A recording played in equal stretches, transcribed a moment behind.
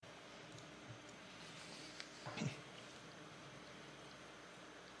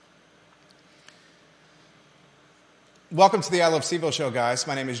Welcome to the I Love CVille show, guys.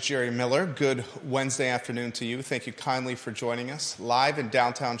 My name is Jerry Miller. Good Wednesday afternoon to you. Thank you kindly for joining us live in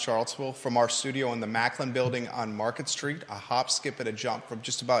downtown Charlottesville from our studio in the Macklin building on Market Street, a hop, skip, and a jump from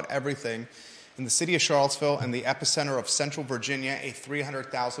just about everything in the city of Charlottesville and the epicenter of Central Virginia, a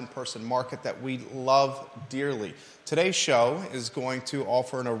 300,000-person market that we love dearly. Today's show is going to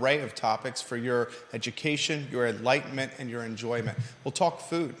offer an array of topics for your education, your enlightenment, and your enjoyment. We'll talk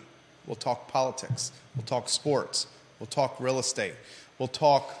food. We'll talk politics. We'll talk sports. We'll talk real estate. We'll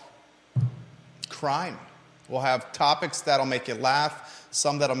talk crime. We'll have topics that'll make you laugh,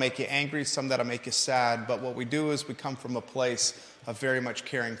 some that'll make you angry, some that'll make you sad. But what we do is we come from a place of very much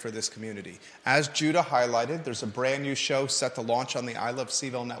caring for this community. As Judah highlighted, there's a brand new show set to launch on the I Love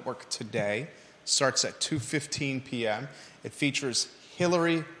CVille network today. Starts at 2:15 p.m. It features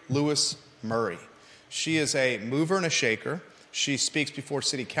Hillary Lewis Murray. She is a mover and a shaker. She speaks before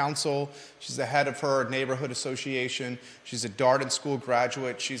city council. She's the head of her neighborhood association. She's a Darden School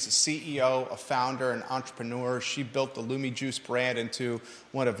graduate. She's a CEO, a founder, an entrepreneur. She built the Lumi Juice brand into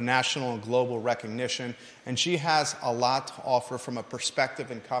one of national and global recognition. And she has a lot to offer from a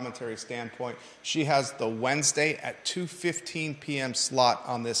perspective and commentary standpoint. She has the Wednesday at 2:15 p.m. slot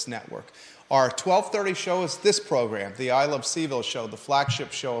on this network. Our 12:30 show is this program, the I Love CVille show, the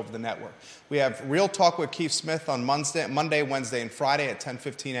flagship show of the network. We have Real Talk with Keith Smith on Monday, Wednesday, and Friday at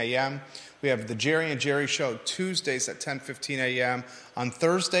 10:15 a.m. We have the Jerry and Jerry show Tuesdays at 10:15 a.m. On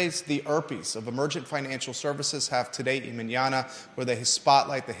Thursdays, the ERPIs of Emergent Financial Services have Today y Mañana, where they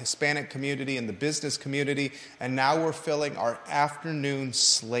spotlight the Hispanic community and the business community. And now we're filling our afternoon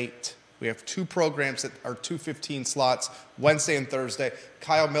slate. We have two programs that are 2:15 slots, Wednesday and Thursday.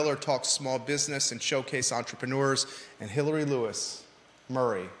 Kyle Miller talks small business and showcase entrepreneurs. And Hillary Lewis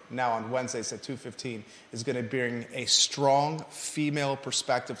Murray, now on Wednesdays at 2:15, is going to bring a strong female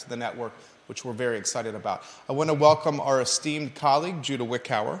perspective to the network, which we're very excited about. I want to welcome our esteemed colleague, Judah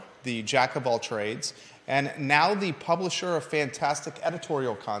Wickhauer, the jack of all trades, and now the publisher of fantastic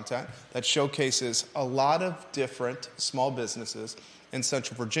editorial content that showcases a lot of different small businesses in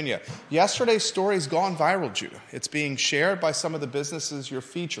Central Virginia. Yesterday's story's gone viral, Judah. It's being shared by some of the businesses you're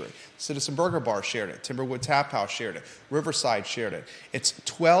featuring. Citizen Burger Bar shared it. Timberwood Tap House shared it. Riverside shared it. It's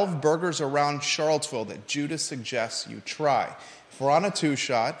 12 burgers around Charlottesville that Judah suggests you try. If we're on a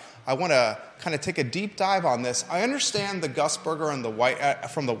two-shot, I want to kind of take a deep dive on this. I understand the Gus Burger and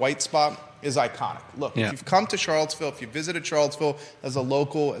from the White Spot is iconic. Look, If you've come to Charlottesville, if you visited Charlottesville as a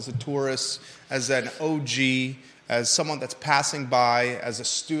local, as a tourist, as an OG, as someone that's passing by, as a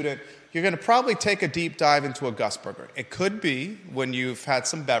student, you're going to probably take a deep dive into a Gus Burger. It could be when you've had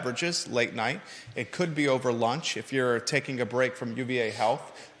some beverages late night. It could be over lunch if you're taking a break from UVA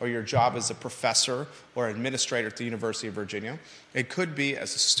Health or your job as a professor or administrator at the University of Virginia. It could be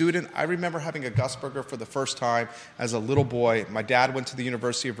as a student. I remember having a Gus Burger for the first time as a little boy. My dad went to the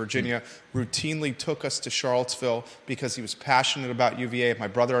University of Virginia, routinely took us to Charlottesville because he was passionate about UVA, my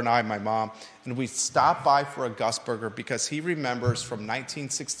brother and I, my mom. And we stopped by for a Gus Burger because he remembers from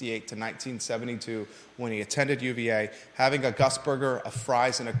 1968 to 1972 when he attended UVA, having a Gus Burger, a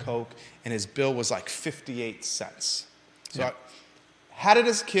fries, and a Coke, and his bill was like 58 cents. So I had it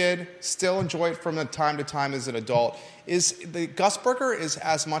as a kid, still enjoy it from time to time as an adult. The Gus Burger is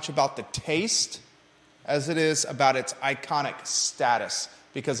as much about the taste as it is about its iconic status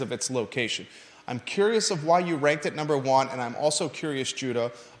because of its location. I'm curious of why you ranked it number one, and I'm also curious,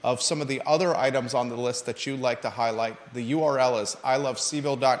 Judah, of some of the other items on the list that you'd like to highlight. The URL is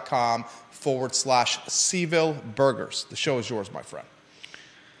ilovecville.com/CVille Burgers. The show is yours, my friend.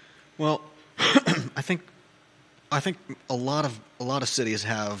 Well, I think a lot of cities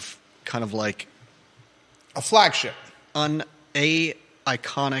have kind of like a flagship, a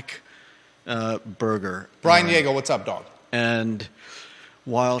iconic burger. Brian Yeagle, what's up, dog? And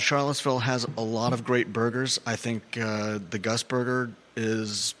while Charlottesville has a lot of great burgers, I think the Gus Burger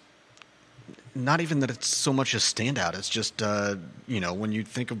is not even that it's so much a standout. It's just when you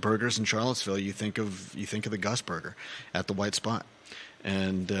think of burgers in Charlottesville, you think of the Gus Burger at the White Spot,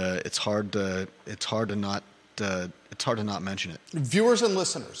 and it's hard to not mention it. Viewers and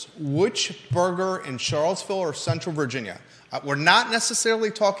listeners, which burger in Charlottesville or Central Virginia? We're not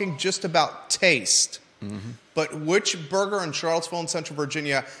necessarily talking just about taste. Mm-hmm. But which burger in Charlottesville and Central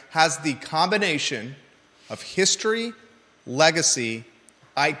Virginia has the combination of history, legacy,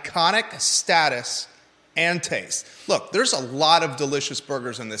 iconic status, and taste? Look, there's a lot of delicious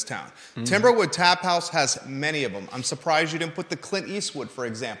burgers in this town. Mm-hmm. Timberwood Tap House has many of them. I'm surprised you didn't put the Clint Eastwood, for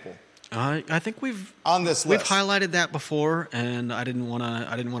example, I think we've on this list. highlighted that before, and I didn't want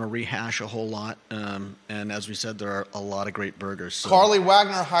to rehash a whole lot. And as we said, there are a lot of great burgers. So. Carly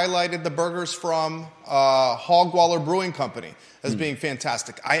Wagner highlighted the burgers from Hogwaller Brewing Company as being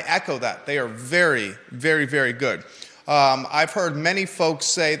fantastic. I echo that. They are very, very, very good. I've heard many folks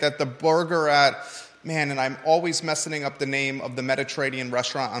say that the burger at, and I'm always messing up the name of the Mediterranean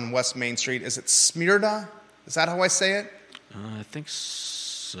restaurant on West Main Street. Is it Smyrna? Is that how I say it? I think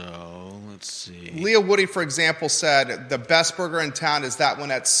so. Let's see. Leah Woody, for example, said the best burger in town is that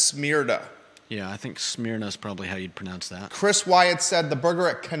one at Smyrna. Yeah, I think Smyrna is probably how you'd pronounce that. Chris Wyatt said the burger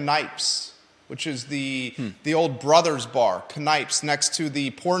at Knipes, which is the old Brothers Bar, Knipes, next to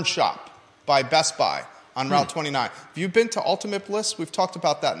the porn shop by Best Buy on Route 29. Have you been to Ultimate Bliss? We've talked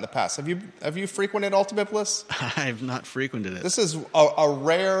about that in the past. Have you frequented Ultimate Bliss? I've not frequented it. This is a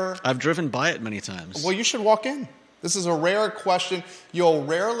rare... I've driven by it many times. Well, you should walk in. This is a rare question. You'll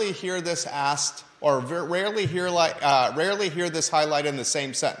rarely hear this asked, or rarely hear this highlighted in the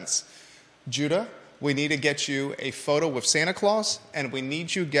same sentence. Judah, we need to get you a photo with Santa Claus, and we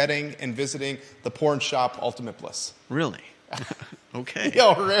need you getting and visiting the porn shop Ultimate Bliss. Really? Okay.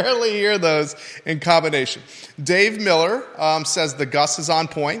 You'll rarely hear those in combination. Dave Miller says the Gus is on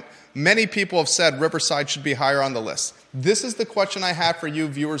point. Many people have said Riverside should be higher on the list. This is the question I have for you,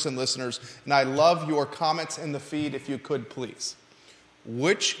 viewers and listeners, and I love your comments in the feed if you could, please.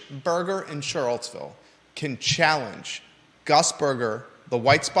 Which burger in Charlottesville can challenge Gus Burger, the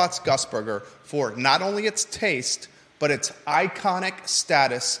White Spots Gus Burger, for not only its taste, but its iconic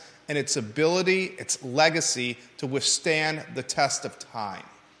status and its ability, its legacy to withstand the test of time?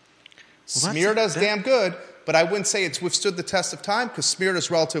 Smyrna's damn good, but I wouldn't say it's withstood the test of time because Smyrna's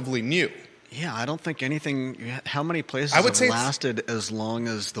relatively new. Yeah, I don't think anything. How many places have lasted as long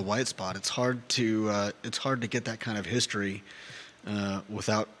as the White Spot? It's hard to get that kind of history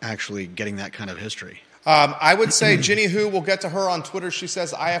without actually getting that kind of history. I would say Ginny Who, we'll get to her on Twitter. She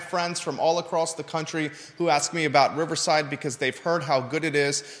says, I have friends from all across the country who ask me about Riverside because they've heard how good it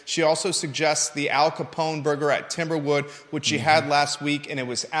is. She also suggests the Al Capone burger at Timberwood, which she had last week, and it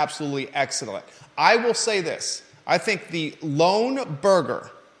was absolutely excellent. I will say this. I think the lone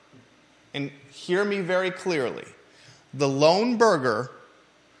burger, and hear me very clearly, the lone burger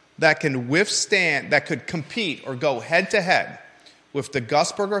that can withstand, that could compete or go head-to-head with the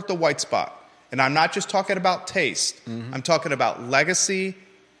Gus Burger at the White Spot, and I'm not just talking about taste. I'm talking about legacy,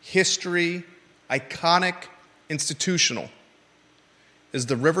 history, iconic, institutional, is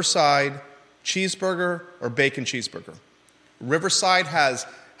the Riverside cheeseburger or bacon cheeseburger. Riverside has...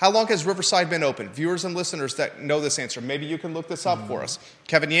 How long has Riverside been open? Viewers and listeners that know this answer, maybe you can look this up for us.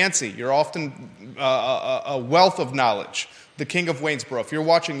 Kevin Yancey, you're often a wealth of knowledge. The King of Waynesboro. If you're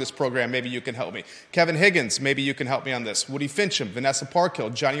watching this program, maybe you can help me. Kevin Higgins, maybe you can help me on this. Woody Fincham, Vanessa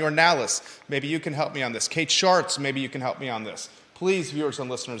Parkhill, Johnny Ornalis, maybe you can help me on this. Kate Schartz, maybe you can help me on this. Please, viewers and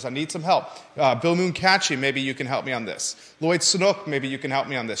listeners, I need some help. Bill Mooncachi, maybe you can help me on this. Lloyd Snook, maybe you can help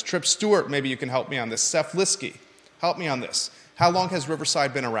me on this. Trip Stewart, maybe you can help me on this. Seth Liskey, help me on this. How long has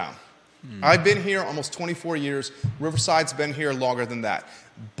Riverside been around? I've been here almost 24 years. Riverside's been here longer than that.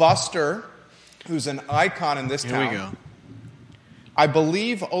 Buster, who's an icon in this town. Here we go. I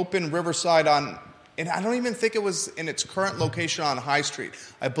believe opened Riverside on, and I don't even think it was in its current location on High Street.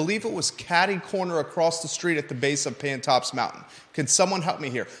 I believe it was catty corner across the street at the base of Pantops Mountain. Can someone help me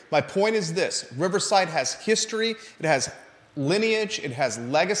here? My point is this. Riverside has history. It has lineage, it has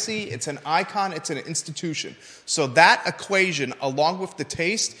legacy, it's an icon, it's an institution. So that equation, along with the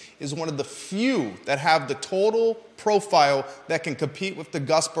taste, is one of the few that have the total profile that can compete with the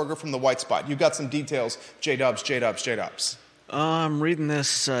Gus Burger from the White Spot. You got some details, J-Dubs. I'm reading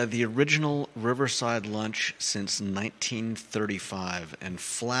this, the original Riverside lunch since 1935, and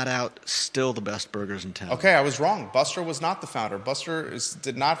flat out still the best burgers in town. Okay, I was wrong. Buster was not the founder. Buster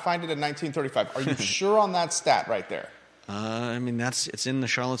did not find it in 1935. Are you sure on that stat right there? It's in the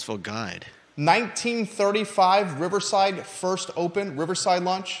Charlottesville Guide. 1935, Riverside first opened, Riverside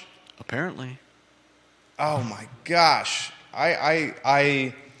lunch? Apparently. Oh my gosh.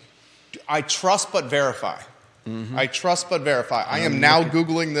 I trust but verify. I trust but verify. I am now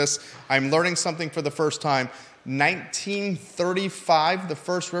Googling this. I'm learning something for the first time. 1935, the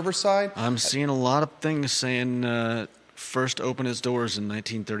first Riverside? I'm seeing a lot of things saying first opened its doors in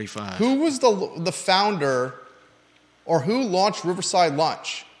 1935. Who was the founder... or who launched Riverside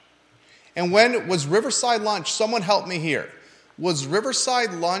Lunch? And when was Riverside Lunch, someone help me here, was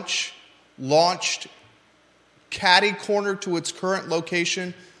Riverside Lunch launched catty corner to its current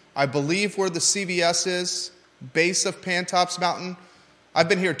location, I believe where the CVS is, base of Pantops Mountain? I've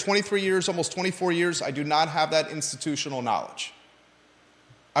been here 23 years, almost 24 years. I do not have that institutional knowledge.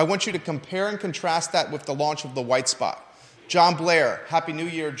 I want you to compare and contrast that with the launch of the White Spot. John Blair, Happy New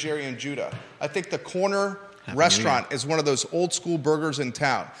Year, Jerry and Judah. I think the Corner restaurant is one of those old school burgers in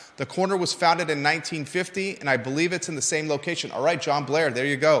town. The Corner was founded in 1950, and I believe it's in the same location. All right, John Blair, there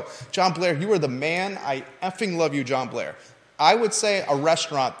you go. John Blair, you are the man. I effing love you, John Blair. I would say a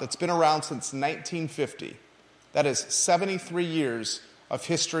restaurant that's been around since 1950. That is 73 years of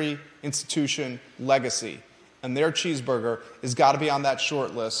history, institution, legacy. And their cheeseburger has got to be on that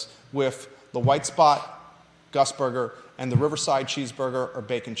short list with the White Spot, Gus Burger, and the Riverside cheeseburger or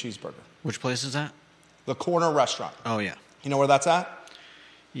bacon cheeseburger. Which place is that? The Corner restaurant. Oh, yeah. You know where that's at?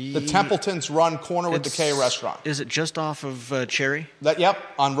 The Templetons run Corner with the K restaurant. Is it just off of Cherry? Yep,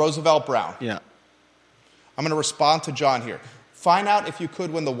 on Roosevelt Brown. Yeah. I'm going to respond to John here. Find out if you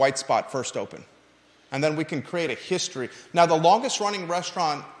could when the White Spot first opened. And then we can create a history. Now, the longest running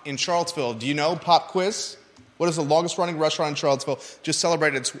restaurant in Charlottesville, do you know, pop quiz? What is the longest running restaurant in Charlottesville? Just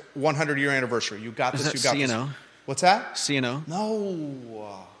celebrated its 100-year anniversary. You got this, you got C&O? this. What's that? C&O?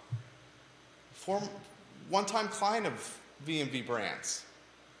 No. One-time client of V&V Brands.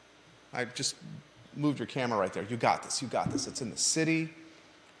 I just moved your camera right there. You got this, you got this. It's in the city,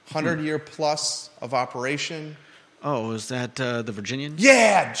 100-year plus of operation. Oh, is that the Virginian?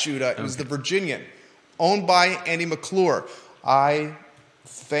 Yeah, Judah. It was the Virginian, owned by Andy McClure. I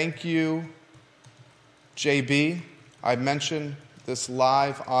thank you, JB. I mentioned this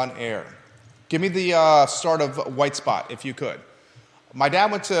live on air. Give me the start of White Spot, if you could. My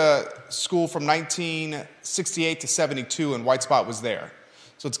dad went to school from 1968 to 72, and White Spot was there.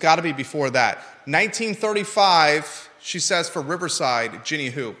 So it's got to be before that. 1935, she says, for Riverside, Ginny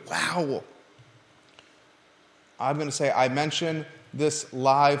Who. Wow. I'm going to say I mentioned this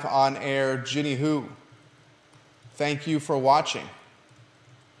live on air, Ginny Who. Thank you for watching.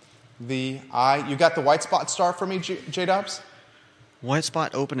 You got the White Spot star for me, J-Dubs? White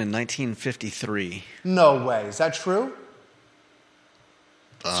Spot opened in 1953. No way. Is that true?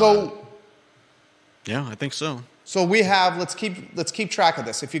 Yeah, I think so. So we have, let's keep track of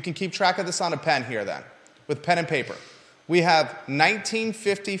this. If you can keep track of this on a pen here then, with pen and paper. We have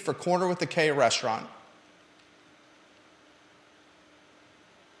 1950 for Corner with the K restaurant.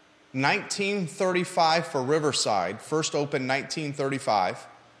 1935 for Riverside, first opened 1935,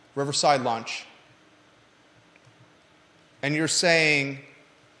 Riverside lunch. And you're saying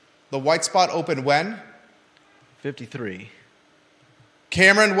the White Spot opened when? 53.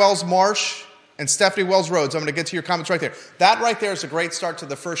 Cameron Wells Marsh and Stephanie Wells Rhodes. I'm going to get to your comments right there. That right there is a great start to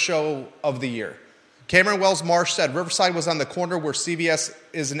the first show of the year. Cameron Wells Marsh said Riverside was on the corner where CVS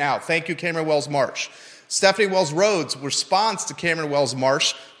is now. Thank you, Cameron Wells Marsh. Stephanie Wells Rhodes responds to Cameron Wells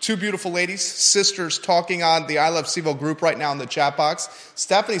Marsh. Two beautiful ladies, sisters, talking on the I Love CVille group right now in the chat box.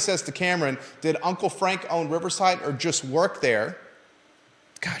 Stephanie says to Cameron, did Uncle Frank own Riverside or just work there?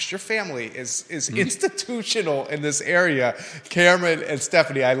 Gosh, your family is institutional in this area, Cameron and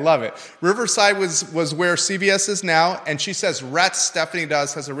Stephanie. I love it. Riverside was where CVS is now, and she says Rhett's, Stephanie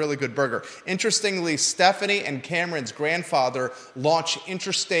does, has a really good burger. Interestingly, Stephanie and Cameron's grandfather launched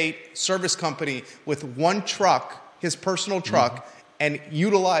Interstate Service Company with one truck, his personal truck, and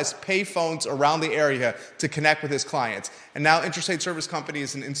utilized pay phones around the area to connect with his clients. And now Interstate Service Company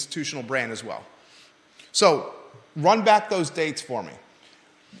is an institutional brand as well. So run back those dates for me.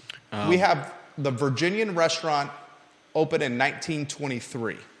 We have the Virginian restaurant opened in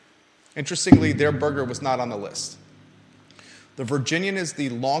 1923. Interestingly, their burger was not on the list. The Virginian is the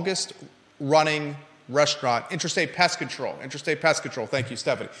longest running restaurant. Interstate Pest Control. Thank you,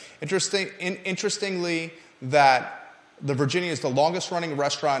 Stephanie. Interestingly, that the Virginian is the longest running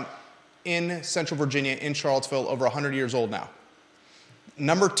restaurant in Central Virginia, in Charlottesville, over 100 years old now.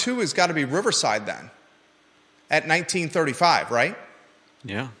 Number two has got to be Riverside then, at 1935, right?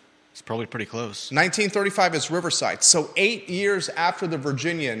 Yeah. It's probably pretty close. 1935 is Riverside. So 8 years after the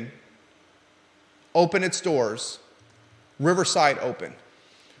Virginian opened its doors, Riverside opened.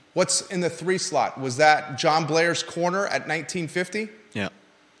 What's in the 3 slot? Was that John Blair's Corner at 1950? Yeah.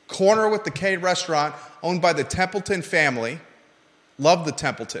 Corner with the K restaurant, owned by the Templeton family. Love the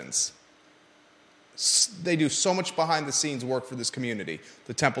Templetons. They do so much behind-the-scenes work for this community.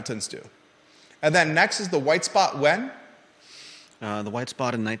 The Templetons do. And then next is the White Spot when? The White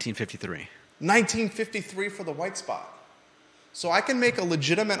Spot in 1953. 1953 for the White Spot. So I can make a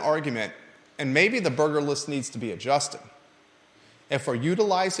legitimate argument, and maybe the burger list needs to be adjusted. If we're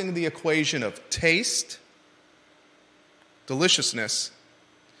utilizing the equation of taste, deliciousness,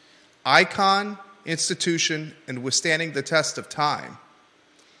 icon, institution, and withstanding the test of time,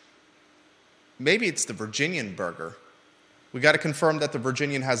 maybe it's the Virginian burger. We got to confirm that the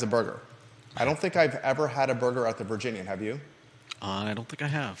Virginian has a burger. I don't think I've ever had a burger at the Virginian. Have you? I don't think I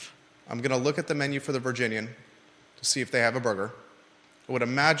have. I'm going to look at the menu for the Virginian to see if they have a burger. I would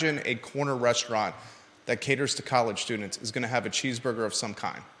imagine a corner restaurant that caters to college students is going to have a cheeseburger of some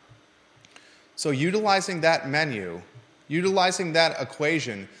kind. So utilizing that menu, utilizing that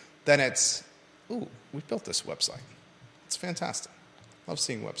equation, then it's, ooh, we built this website. It's fantastic. Love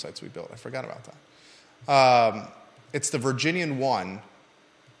seeing websites we built. I forgot about that. It's the Virginian 1.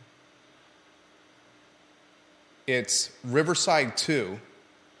 It's Riverside 2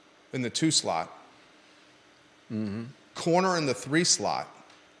 in the 2 slot. Mm-hmm. Corner in the 3 slot.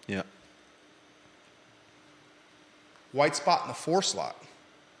 Yeah. White spot in the 4 slot.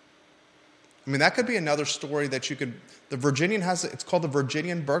 I mean, that could be another story that you could... The Virginian has... It's called the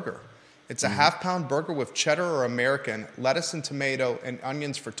Virginian Burger. It's a half-pound burger with cheddar or American, lettuce and tomato, and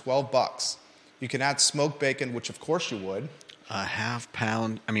onions for $12. You can add smoked bacon, which of course you would. A half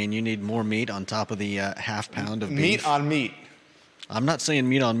pound... I mean, you need more meat on top of the half pound of beef. Meat on meat. I'm not saying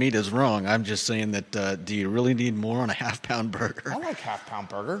meat on meat is wrong. I'm just saying that do you really need more on a half-pound burger? I like half-pound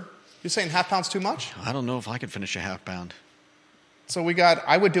burger. You're saying half pound's too much? I don't know if I could finish a half pound. So we got...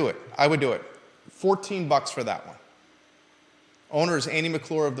 I would do it. $14 for that one. Owner is Andy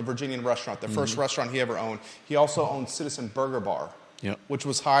McClure of the Virginian Restaurant, the first restaurant he ever owned. He also owned Citizen Burger Bar, which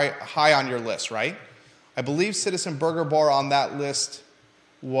was high on your list, right? I believe Citizen Burger Bar on that list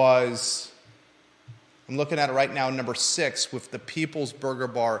was, I'm looking at it right now, number 6 with the People's Burger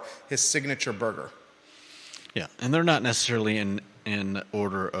Bar, his signature burger. Yeah, and they're not necessarily in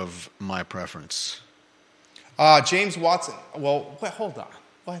order of my preference. James Watson. Well, wait, hold on.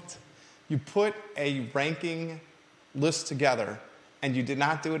 What? You put a ranking list together, and you did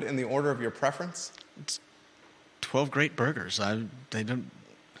not do it in the order of your preference? It's 12 great burgers. They don't...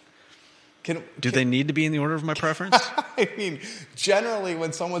 Do they need to be in the order of my preference? I mean, generally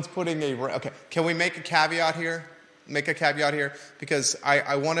when someone's putting a... Okay, can we make a caveat here? Because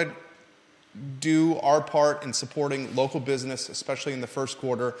I want to do our part in supporting local business, especially in the first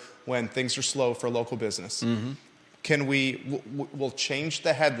quarter when things are slow for local business. Mm-hmm. Can we'll change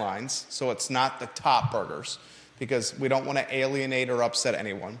the headlines so it's not the top burgers, because we don't want to alienate or upset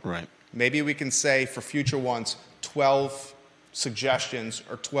anyone. Right. Maybe we can say for future ones, 12 suggestions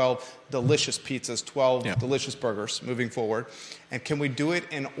or 12 delicious pizzas, 12 delicious burgers moving forward. And can we do it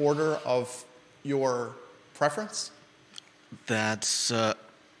in order of your preference? That's a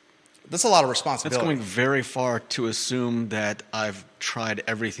lot of responsibility. That's going very far to assume that I've tried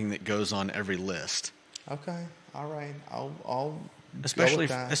everything that goes on every list. Okay. All right. I'll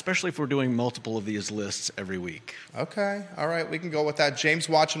especially if we're doing multiple of these lists every week. Okay. All right. We can go with that. James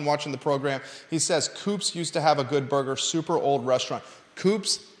watching the program. He says Coop's used to have a good burger. Super old restaurant.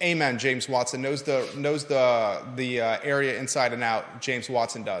 Coop's, amen. James Watson knows the area inside and out. James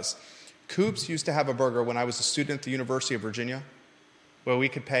Watson does. Coop's used to have a burger when I was a student at the University of Virginia, where we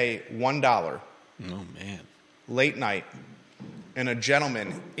could pay $1. Oh man. Late night. And a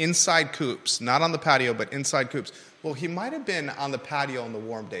gentleman inside Coop's, not on the patio, but inside Coop's. Well, he might have been on the patio in the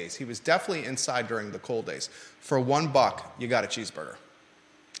warm days. He was definitely inside during the cold days. For $1, you got a cheeseburger.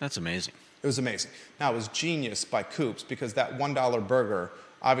 That's amazing. It was amazing. Now, it was genius by Coop's because that $1 burger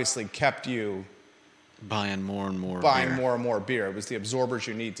obviously kept you buying more and more beer. It was the absorbers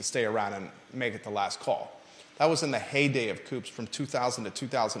you need to stay around and make it the last call. That was in the heyday of Coop's from 2000 to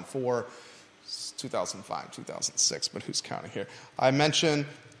 2004. 2005, 2006, but who's counting here? I mentioned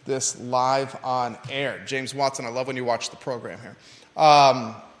this live on air. James Watson, I love when you watch the program here.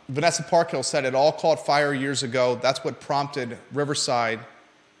 Vanessa Parkhill said it all caught fire years ago. That's what prompted Riverside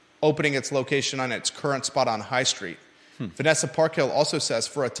opening its location on its current spot on High Street. Vanessa Parkhill also says,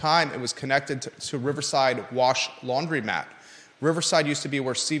 for a time it was connected to Riverside Wash Laundromat. Riverside used to be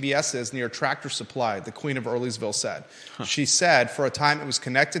where CVS is near Tractor Supply, the Queen of Earlysville said. She said for a time it was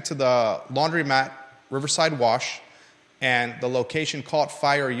connected to the laundromat, Riverside Wash, and the location caught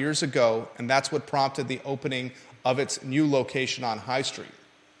fire years ago, and that's what prompted the opening of its new location on High Street.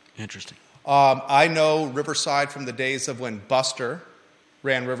 Interesting. I know Riverside from the days of when Buster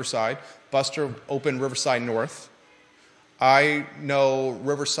ran Riverside. Buster opened Riverside North. I know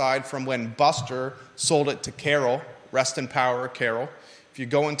Riverside from when Buster sold it to Carol. Rest in power, Carol. If you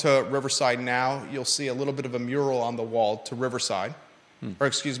go into Riverside now, you'll see a little bit of a mural on the wall to Riverside,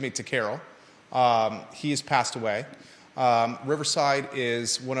 to Carol. He has passed away. Riverside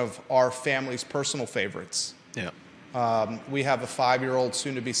is one of our family's personal favorites. Yeah. We have a 5-year-old,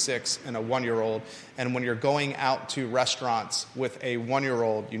 soon to be 6, and a 1-year-old. And when you're going out to restaurants with a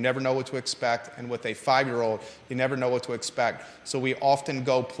 1-year-old, you never know what to expect. And with a 5-year-old, you never know what to expect. So we often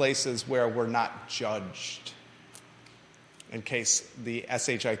go places where we're not judged, in case the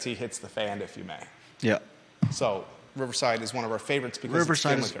SHIT hits the fan, if you may. Yeah. So Riverside is one of our favorites because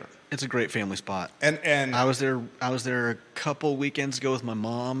Riverside it's family. It's a great family spot. And I was there a couple weekends ago with my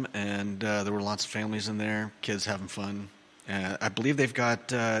mom, and there were lots of families in there, kids having fun. I believe they've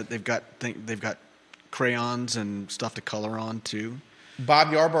got crayons and stuff to color on too.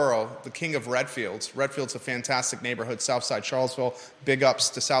 Bob Yarborough, the king of Redfields. Redfield's a fantastic neighborhood, Southside Charlottesville. Big ups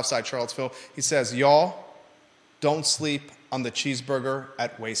to Southside Charlottesville. He says, y'all, don't sleep on the cheeseburger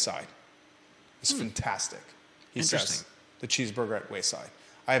at Wayside. It's fantastic. He says, the cheeseburger at Wayside.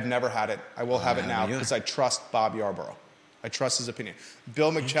 I have never had it. I will have it now because I trust Bob Yarborough. I trust his opinion.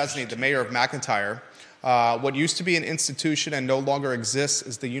 Bill McChesney, the mayor of McIntyre, what used to be an institution and no longer exists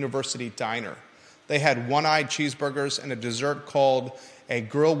is the University Diner. They had one-eyed cheeseburgers and a dessert called a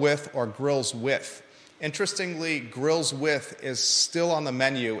grill with or grills with. Interestingly, grills with is still on the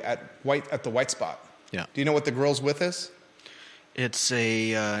menu at the White Spot. Yeah. Do you know what the grills with is? It's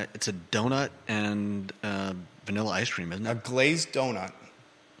a donut and vanilla ice cream, isn't it? A glazed donut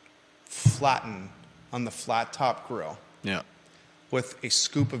flattened on the flat top grill. Yeah. With a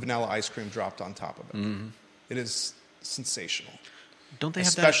scoop of vanilla ice cream dropped on top of it. Mm-hmm. It is sensational. Don't they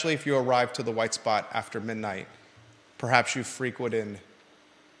have that? Especially if you arrive to the White Spot after midnight. Perhaps you frequented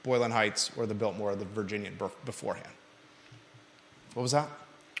Boylan Heights or the Biltmore or the Virginian beforehand. What was that?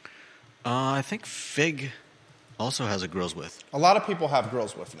 I think Fig also has a grills with. A lot of people have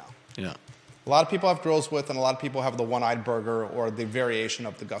grills with now. Yeah. A lot of people have grills with, and a lot of people have the one-eyed burger or the variation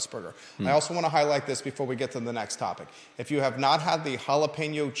of the Gus burger. I also want to highlight this before we get to the next topic. If you have not had the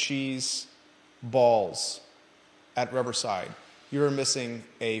jalapeno cheese balls at Riverside, you're missing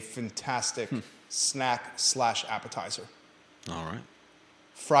a fantastic snack/appetizer. All right.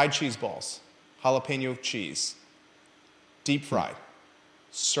 Fried cheese balls, jalapeno cheese, deep fried,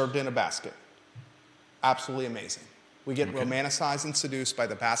 served in a basket. Absolutely amazing. We get romanticized and seduced by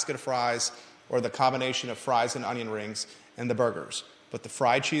the basket of fries or the combination of fries and onion rings and the burgers. But the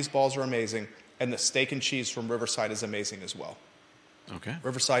fried cheese balls are amazing, and the steak and cheese from Riverside is amazing as well. Okay.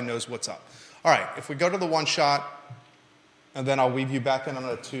 Riverside knows what's up. All right, if we go to the one shot, and then I'll weave you back in on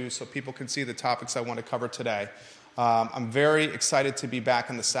the two so people can see the topics I want to cover today. I'm very excited to be back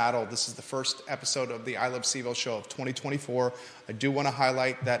in the saddle. This is the first episode of the I Love CVille show of 2024. I do want to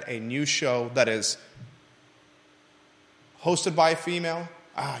highlight that a new show that is hosted by a female.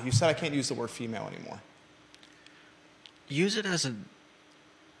 You said I can't use the word female anymore. Use it as a...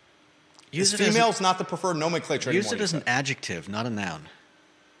 Female is not the preferred nomenclature anymore. Use it as an adjective, not a noun.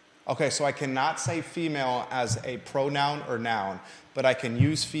 Okay, so I cannot say female as a pronoun or noun, but I can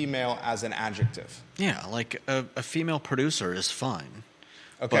use female as an adjective. Yeah, like a female producer is fine.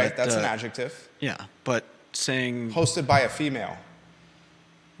 Okay, but, that's an adjective. Yeah, but saying... Hosted by a female.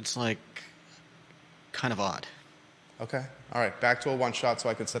 It's like kind of odd. Okay, all right, back to a one-shot so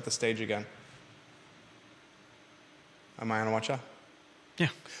I can set the stage again. Am I on a one-shot? Yeah.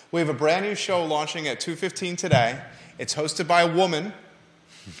 We have a brand new show launching at 2:15 today. It's hosted by a woman.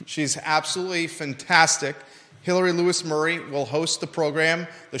 She's absolutely fantastic. Hillary Lewis Murray will host the program.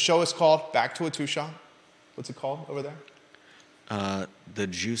 The show is called Back to a Two-Shot. What's it called over there? The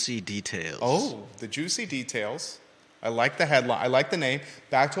Juicy Details. Oh, The Juicy Details. I like the headline. I like the name.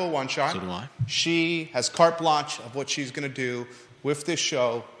 Back to a one-shot. So do I. She has carte blanche of what she's going to do with this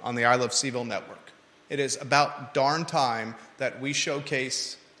show on the I Love CVille network. It is about darn time that we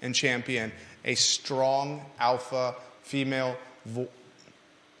showcase and champion a strong alpha female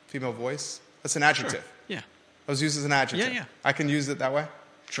voice. That's an adjective. Sure. Yeah. I was used as an adjective. Yeah. I can use it that way?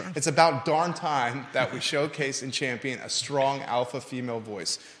 Sure. It's about darn time that we showcase and champion a strong alpha female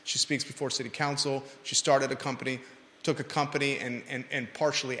voice. She speaks before city council. She started a company, took a company and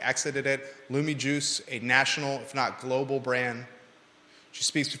partially exited it. Lumi Juice, a national, if not global brand. She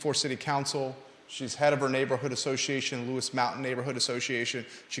speaks before city council. She's head of her neighborhood association, Lewis Mountain Neighborhood Association.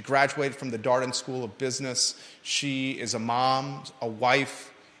 She graduated from the Darden School of Business. She is a mom, a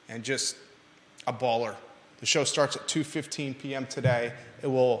wife, and just a baller. The show starts at 2:15 p.m. today. It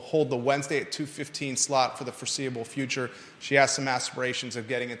will hold the Wednesday at 2:15 slot for the foreseeable future. She has some aspirations of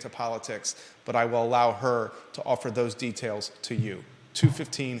getting into politics, but I will allow her to offer those details to you.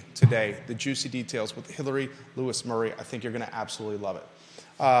 2:15 today, the Juicy Details with Hillary Lewis Murray. I think you're going to absolutely love it.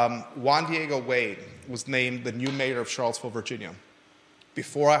 Juan Diego Wade was named the new mayor of Charlottesville, Virginia.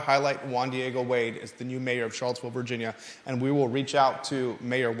 Before I highlight Juan Diego Wade as the new mayor of Charlottesville, Virginia, and we will reach out to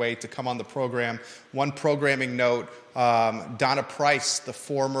Mayor Wade to come on the program. One programming note, Donna Price, the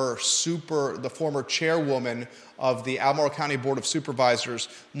former chairwoman of the Albemarle County Board of Supervisors,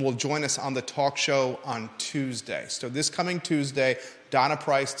 will join us on the talk show on Tuesday. So this coming Tuesday, Donna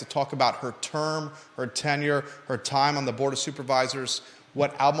Price to talk about her term, her tenure, her time on the Board of Supervisors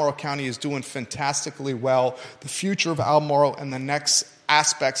what Albemarle County is doing fantastically well, the future of Albemarle, and the next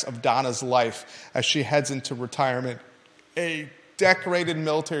aspects of Donna's life as she heads into retirement. A decorated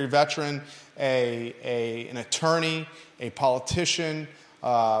military veteran, an attorney, a politician,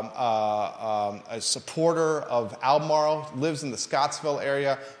 a supporter of Albemarle, lives in the Scottsville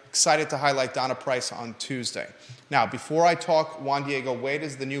area. Excited to highlight Donna Price on Tuesday. Now, before I talk, Juan Diego Wade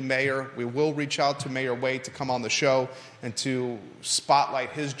is the new mayor. We will reach out to Mayor Wade to come on the show and to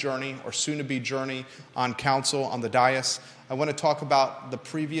spotlight his journey, or soon-to-be journey, on council, on the dais. I want to talk about the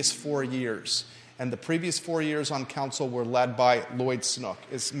previous 4 years. And the previous 4 years on council were led by Lloyd Snook.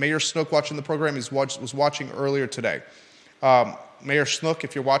 Is Mayor Snook watching the program? He was watching earlier today. Mayor Snook,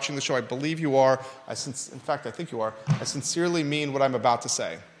 if you're watching the show, I believe you are. I think you are. I sincerely mean what I'm about to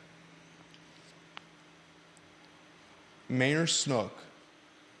say. Mayor Snook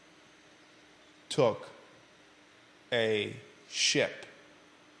took a ship,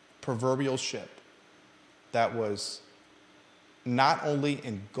 proverbial ship, that was not only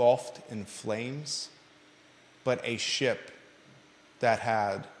engulfed in flames, but a ship that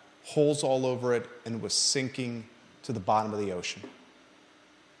had holes all over it and was sinking to the bottom of the ocean.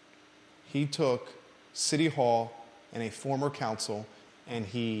 He took City Hall and a former council, and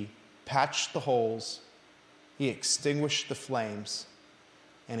he patched the holes, he extinguished the flames,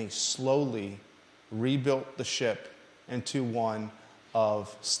 and he slowly rebuilt the ship into one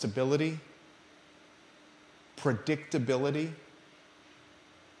of stability, predictability,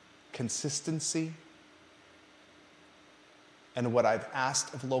 consistency, and what I've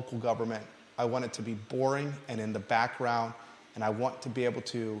asked of local government. I want it to be boring and in the background, and I want to be able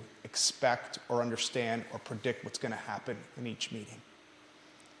to expect or understand or predict what's going to happen in each meeting.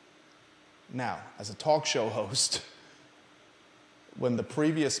 Now, as a talk show host, when the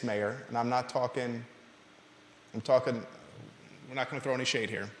previous mayor, and we're not going to throw any shade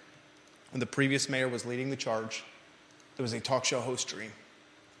here, when the previous mayor was leading the charge, it was a talk show host dream,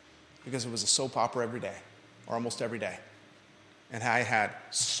 because it was a soap opera every day, or almost every day. And I had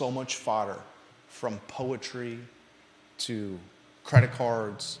so much fodder, from poetry to credit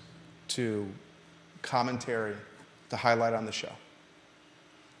cards to commentary, to highlight on the show.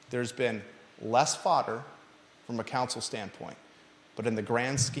 There's been less fodder from a council standpoint, but in the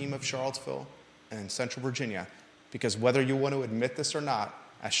grand scheme of Charlottesville and Central Virginia, because whether you want to admit this or not,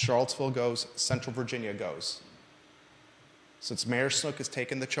 as Charlottesville goes, Central Virginia goes. Since Mayor Snook has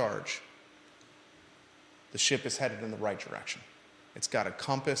taken the charge, the ship is headed in the right direction. It's got a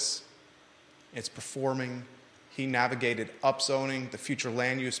compass, it's performing. He navigated upzoning, the future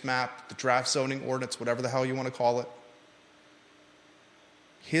land use map, the draft zoning ordinance, whatever the hell you want to call it.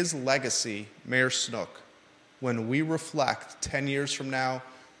 His legacy, Mayor Snook, when we reflect 10 years from now,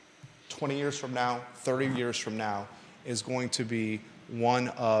 20 years from now, 30 years from now, is going to be one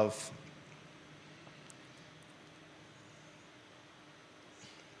of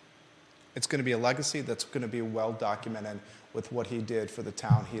it's going to be a legacy that's going to be well documented with what he did for the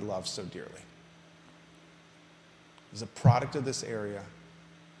town he loves so dearly. He's a product of this area.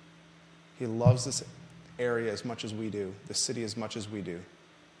 He loves this area as much as we do, the city as much as we do.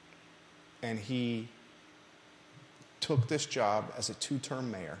 And he took this job as a 2-term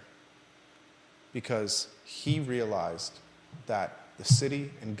mayor because he realized that the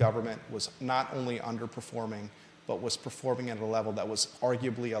city and government was not only underperforming, but was performing at a level that was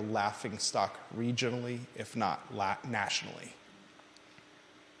arguably a laughingstock regionally, if not nationally.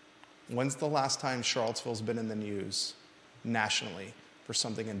 When's the last time Charlottesville's been in the news nationally for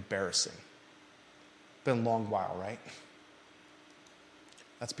something embarrassing? Been a long while, right?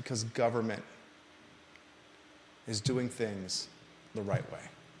 That's because government is doing things the right way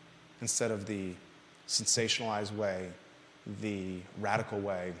instead of the sensationalized way, the radical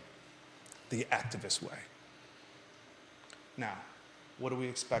way, the activist way. Now, what do we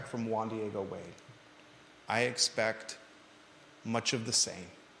expect from Juan Diego Wade? I expect much of the same.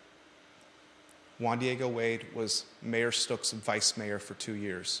 Juan Diego Wade was Mayor Snook's vice mayor for 2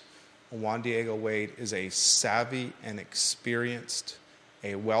 years. Juan Diego Wade is a savvy and experienced,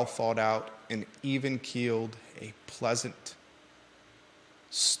 a well-thought-out, an even-keeled, a pleasant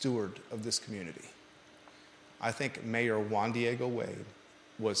steward of this community. I think Mayor Juan Diego Wade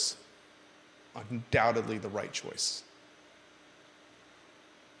was undoubtedly the right choice.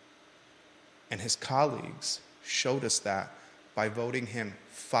 And his colleagues showed us that by voting him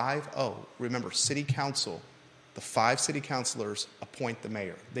 5-0. Remember, city council, the 5 city councilors appoint the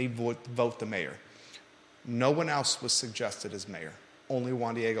mayor. They vote the mayor. No one else was suggested as mayor, only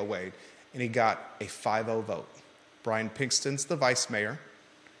Juan Diego Wade, and he got a 5-0 vote. Brian Pinkston's the vice mayor.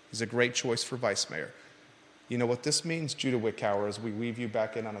 He's a great choice for vice mayor. You know what this means, Judah Wickower, as we weave you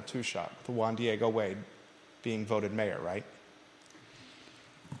back in on a two-shot with Juan Diego Wade being voted mayor, right?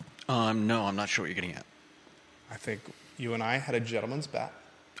 No, I'm not sure what you're getting at. I think you and I had a gentleman's bet.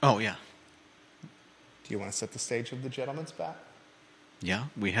 Oh, yeah. Do you want to set the stage of the gentleman's bet? Yeah,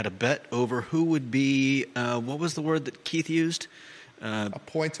 we had a bet over who would be, what was the word that Keith used?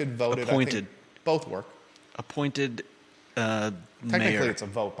 Appointed, voted. Appointed. I think both work. Appointed Technically, mayor. it's a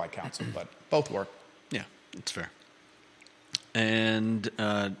vote by council, but both work. Yeah, it's fair. And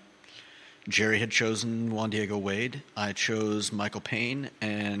Jerry had chosen Juan Diego Wade. I chose Michael Payne,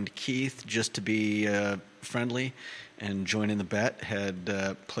 and Keith, just to be friendly and join in the bet,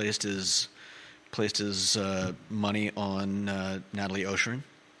 had placed his money on Natalie Oshrin.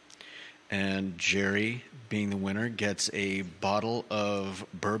 And Jerry, being the winner, gets a bottle of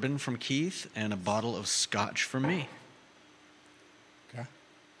bourbon from Keith and a bottle of scotch from me. Okay.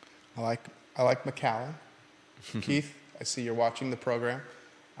 I like Macallan. Keith, I see you're watching the program.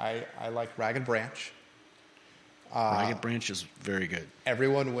 I like Ragged Branch. Ragged Branch is very good.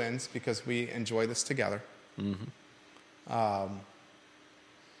 Everyone wins because we enjoy this together. Mm-hmm.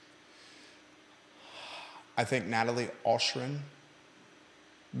 I think Natalie Oshrin,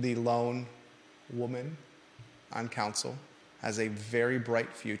 the lone woman on council, has a very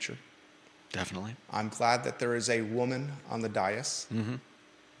bright future. Definitely. I'm glad that there is a woman on the dais. Mm-hmm.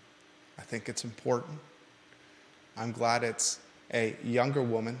 I think it's important. I'm glad it's a younger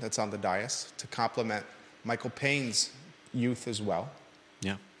woman that's on the dais to complement Michael Payne's youth as well.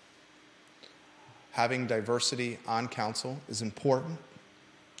 Yeah. Having diversity on council is important.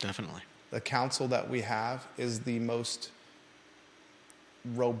 Definitely. The council that we have is the most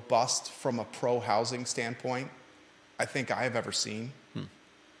robust from a pro-housing standpoint I think I have ever seen.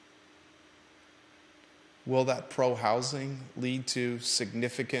 Will that pro-housing lead to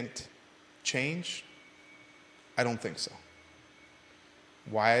significant change? I don't think so.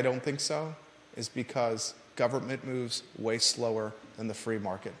 Why I don't think so is because government moves way slower than the free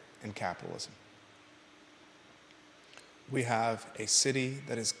market and capitalism. We have a city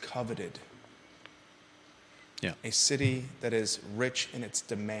that is coveted. Yeah. A city that is rich in its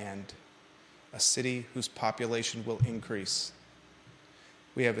demand. A city whose population will increase.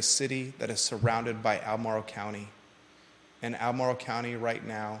 We have a city that is surrounded by Albemarle County. And Albemarle County right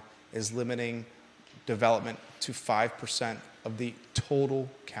now is limiting development to 5% of the total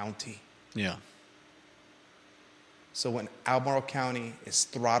county. Yeah. So when Albemarle County is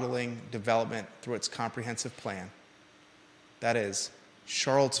throttling development through its comprehensive plan, that is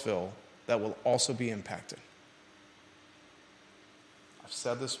Charlottesville that will also be impacted. I've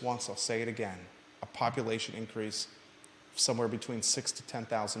said this once, I'll say it again. A population increase of somewhere between 6,000 to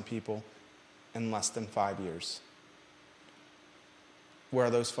 10,000 people in less than 5 years. Where are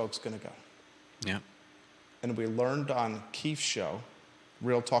those folks going to go? Yeah. And we learned on Keith's show,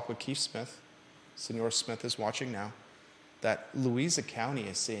 Real Talk with Keith Smith, Senor Smith is watching now, that Louisa County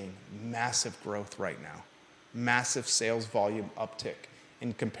is seeing massive growth right now. Massive sales volume uptick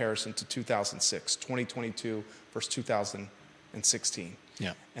in comparison to 2006, 2022 versus 2016.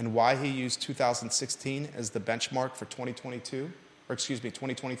 Yeah. And why he used 2016 as the benchmark for 2023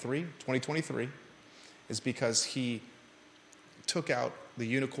 is because he took out the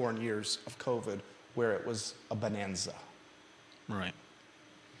unicorn years of COVID where it was a bonanza. Right.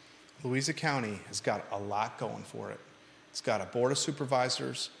 Louisa County has got a lot going for it. It's got a board of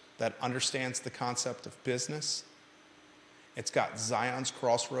supervisors that understands the concept of business. It's got Zion's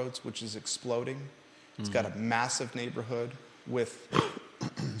Crossroads, which is exploding. It's got a massive neighborhood with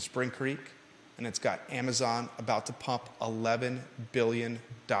Spring Creek, and it's got Amazon about to pump $11 billion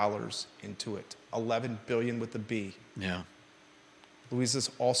into it. $11 billion with a B. Yeah.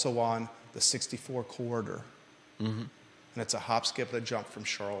 Louisa's also on the 64 corridor. Mm-hmm. And it's a hop, skip, and a jump from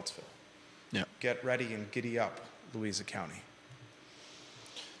Charlottesville. Yeah. Get ready and giddy up, Louisa County.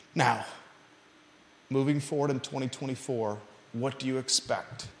 Now, moving forward in 2024, what do you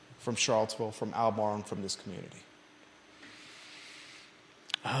expect from Charlottesville, from Albemarle, and from this community?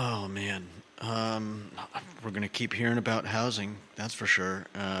 Oh, man. We're going to keep hearing about housing, that's for sure.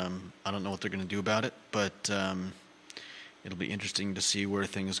 I don't know what they're going to do about it, but it'll be interesting to see where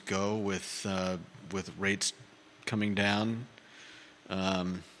things go with rates coming down.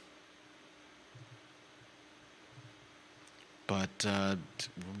 But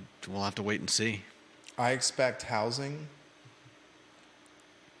we'll have to wait and see. I expect housing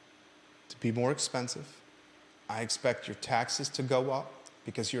to be more expensive. I expect your taxes to go up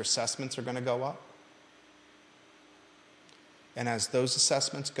because your assessments are going to go up. And as those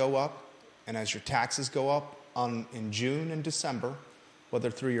assessments go up and as your taxes go up in June and December, whether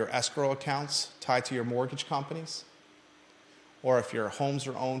through your escrow accounts tied to your mortgage companies, or if your homes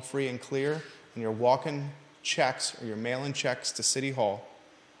are owned free and clear and you're walking checks or you're mailing checks to City Hall,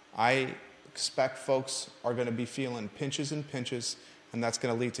 I expect folks are going to be feeling pinches and pinches, and that's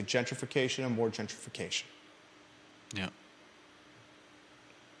going to lead to gentrification and more gentrification. Yeah.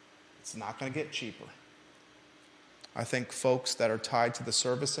 It's not going to get cheaper. I think folks that are tied to the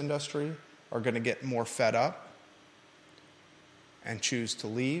service industry are going to get more fed up and choose to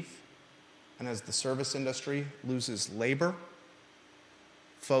leave. And as the service industry loses labor,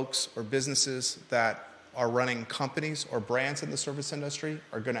 folks or businesses that are running companies or brands in the service industry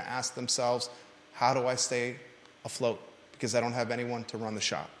are going to ask themselves, how do I stay afloat? Because I don't have anyone to run the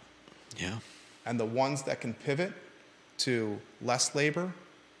shop. Yeah. And the ones that can pivot to less labor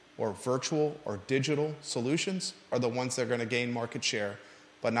or virtual or digital solutions are the ones that are going to gain market share,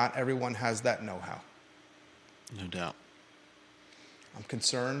 but not everyone has that know-how. No doubt. I'm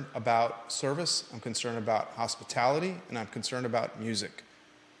concerned about service, I'm concerned about hospitality, and I'm concerned about music,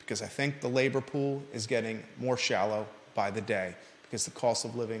 because I think the labor pool is getting more shallow by the day because the cost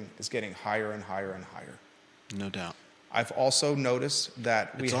of living is getting higher and higher and higher. No doubt. I've also noticed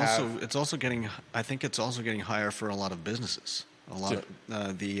that it's also getting higher for a lot of businesses. A lot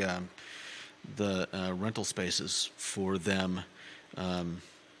of the rental spaces for them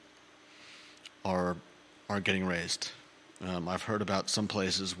are getting raised. I've heard about some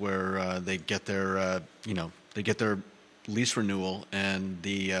places where they get their lease renewal and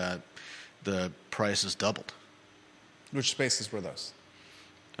the price is doubled. Which spaces were those?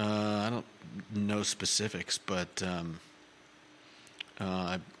 I don't know specifics, but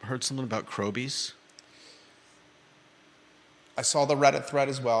I heard something about Crobies. I saw the Reddit thread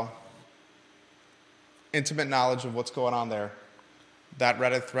as well. Intimate knowledge of what's going on there. That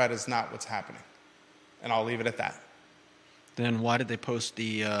Reddit thread is not what's happening. And I'll leave it at that. Then why did they post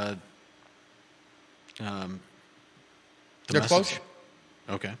the They're message? closing.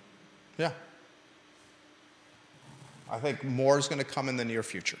 Okay. Yeah. I think more is going to come in the near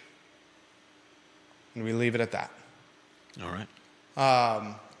future. And we leave it at that. All right.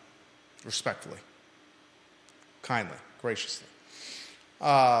 Respectfully. Kindly. Graciously.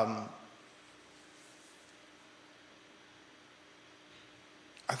 I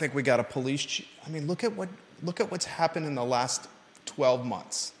think we got a police chief. I mean, look at what's happened in the last 12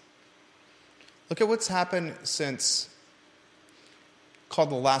 months. Look at what's happened since called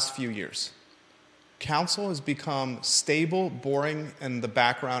the last few years. Council has become stable, boring, in the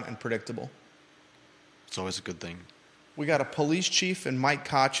background, and predictable. It's always a good thing. We got a police chief in Mike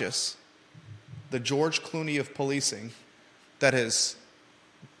Kochis, the George Clooney of policing, that has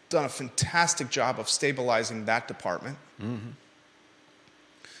done a fantastic job of stabilizing that department. Mm-hmm.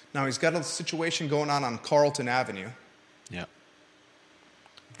 Now he's got a situation going on Carlton Avenue. Yeah.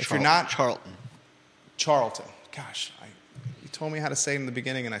 If you're not Charlton. Gosh, you told me how to say it in the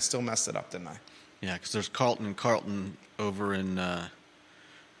beginning, and I still messed it up, didn't I? Yeah, because there's Carlton over in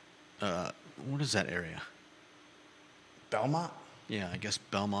what is that area? Belmont? Yeah, I guess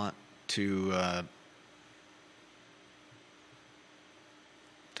Belmont to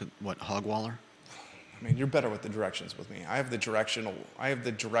what, Hogwaller? I mean, you're better with the directions with me. I have the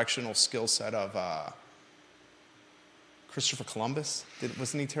directional skill set of Christopher Columbus.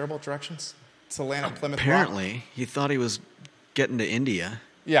 Wasn't he terrible at directions? It's the land of Plymouth Rock. Apparently, he thought he was getting to India.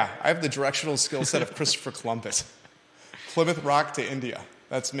 Yeah, I have the directional skill set of Christopher Columbus. Plymouth Rock to India.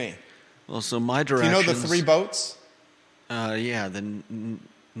 That's me. Well, so my directions... Do you know the three boats? Yeah, the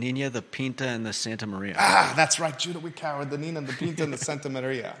Nina, the Pinta, and the Santa Maria. Ah, that's right. Judah Wickower, the Nina, the Pinta, and the Santa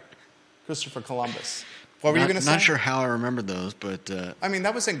Maria. Christopher Columbus. What were you going to say? Not sure how I remembered those, but... I mean,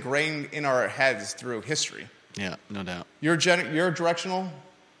 that was ingrained in our heads through history. Yeah, no doubt. Your directional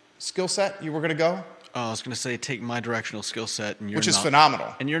skill set, you were going to go? Oh, I was going to say take my directional skill set and which is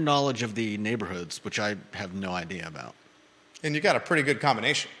phenomenal. And your knowledge of the neighborhoods, which I have no idea about. And you got a pretty good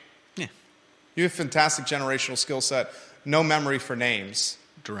combination. Yeah. You have fantastic generational skill set, no memory for names.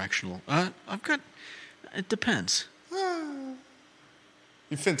 Directional. I've got... It depends. You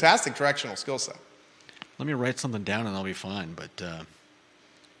have fantastic directional skill set. Let me write something down and I'll be fine, but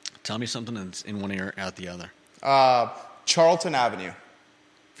tell me something that's in one ear, out the other. Charlton Avenue.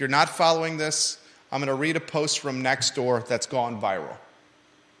 If you're not following this, I'm going to read a post from Nextdoor that's gone viral.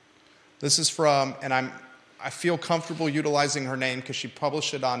 This is from, and I feel comfortable utilizing her name because she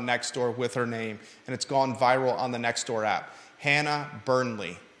published it on Nextdoor with her name, and it's gone viral on the Nextdoor app. Hannah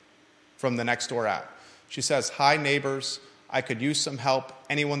Burnley from the Nextdoor app. She says, "Hi neighbors, I could use some help.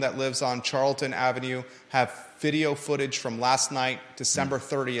 Anyone that lives on Charlton Avenue have video footage from last night, December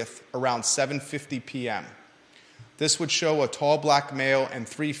 30th, around 7:50 p.m. This would show a tall black male and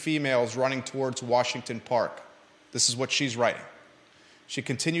 3 females running towards Washington Park. This is what she's writing. She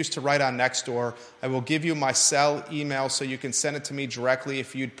continues to write on Nextdoor, I will give you my cell email so you can send it to me directly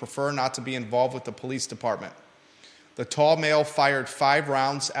if you'd prefer not to be involved with the police department. The tall male fired 5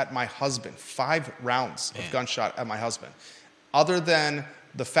 rounds at my husband. 5 rounds of gunshot at my husband. Other than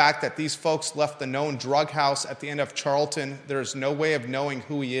the fact that these folks left the known drug house at the end of Charlton, there is no way of knowing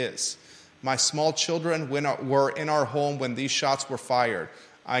who he is. My small children were in our home when these shots were fired.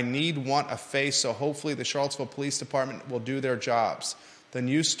 I want a face, so hopefully the Charlottesville Police Department will do their jobs. The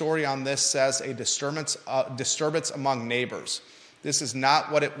news story on this says a disturbance among neighbors. This is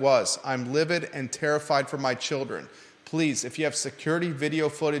not what it was. I'm livid and terrified for my children. Please, if you have security video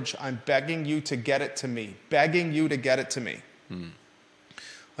footage, I'm begging you to get it to me. Begging you to get it to me.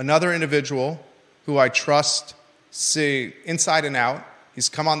 Another individual who I trust, see inside and out, he's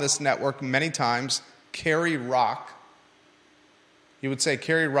come on this network many times, Kerry Rock. You would say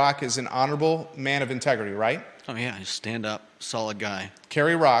Kerry Rock is an honorable man of integrity, right? Oh, yeah, he's a stand-up, solid guy.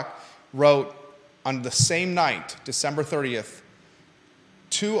 Kerry Rock wrote on the same night, December 30th,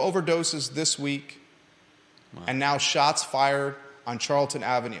 2 overdoses this week, and now shots fired on Charlton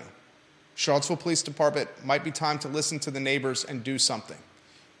Avenue. Charlottesville Police Department, might be time to listen to the neighbors and do something.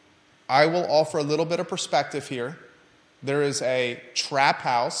 I will offer a little bit of perspective here. There is a trap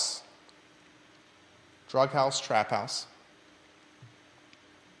house, drug house, trap house,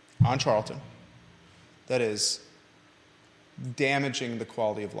 on Charlton that is damaging the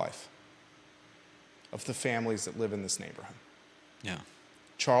quality of life of the families that live in this neighborhood. Yeah.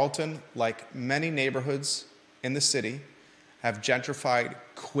 Charlton, like many neighborhoods in the city, have gentrified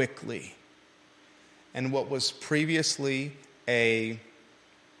quickly. And what was previously a,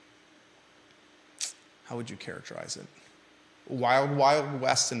 how would you characterize it? Wild, Wild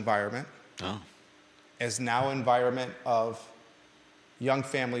West environment is now an environment of young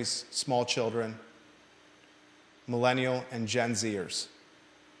families, small children, millennial and Gen Zers.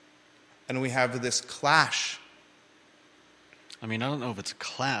 And we have this clash. I mean, I don't know if it's a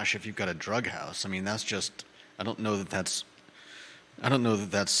clash if you've got a drug house. I mean, that's just, I don't know that that's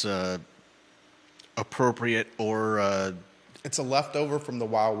appropriate or... It's a leftover from the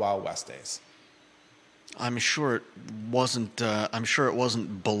Wild, Wild West days. I'm sure it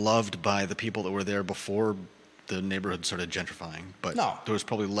wasn't beloved by the people that were there before the neighborhood started gentrifying, but no. There was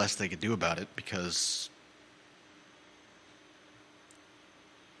probably less they could do about it because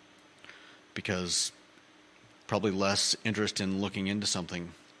probably less interest in looking into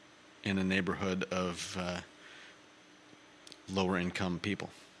something in a neighborhood of lower income people.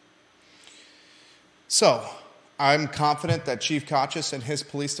 So, I'm confident that Chief Kotchis and his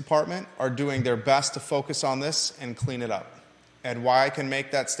police department are doing their best to focus on this and clean it up. And why I can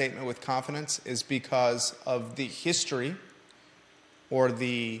make that statement with confidence is because of the history or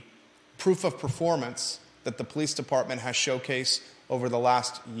the proof of performance that the police department has showcased over the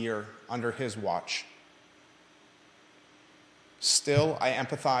last year under his watch. Still, I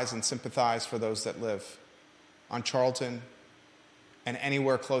empathize and sympathize for those that live on Charlton and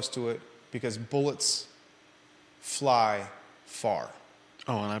anywhere close to it because bullets fly far.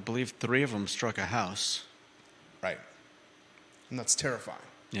 Oh, and I believe 3 of them struck a house. Right. And that's terrifying.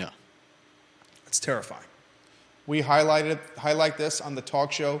 Yeah. It's terrifying. We highlight this on the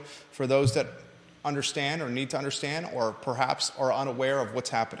talk show for those that understand or need to understand or perhaps are unaware of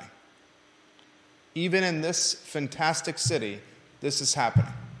what's happening. Even in this fantastic city, this is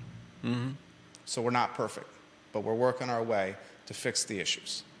happening. Mm-hmm. So we're not perfect, but we're working our way to fix the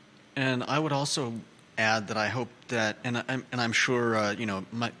issues. And I would also add that I hope that, and I'm sure,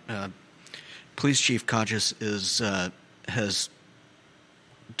 my Police Chief Kotchis has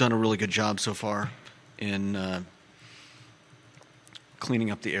done a really good job so far in cleaning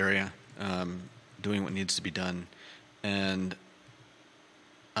up the area, doing what needs to be done, and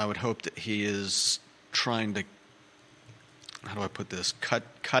I would hope that he is trying to, how do I put this, cut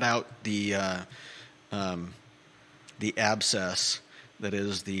out the abscess that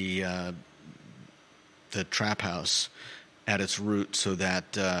is the trap house at its root, so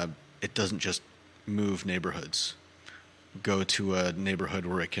that it doesn't just move neighborhoods, go to a neighborhood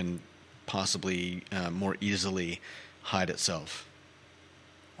where it can possibly more easily hide itself.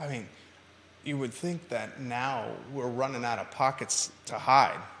 I mean, you would think that now we're running out of pockets to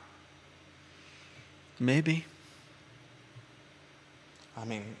hide. Maybe. I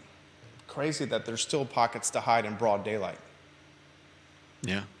mean, crazy that there's still pockets to hide in broad daylight.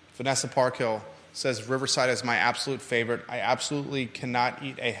 Yeah. Vanessa Parkhill says Riverside is my absolute favorite. I absolutely cannot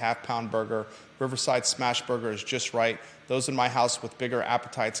eat a half-pound burger. Riverside smash burger is just right. Those in my house with bigger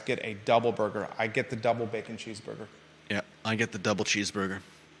appetites get a double burger. I get the double bacon cheeseburger. Yeah, I get the double cheeseburger.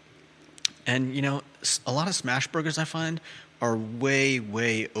 And, you know, a lot of smash burgers I find are way,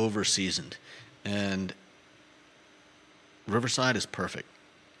 way over-seasoned. And Riverside is perfect.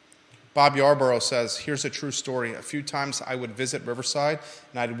 Bob Yarborough says, here's a true story. A few times I would visit Riverside,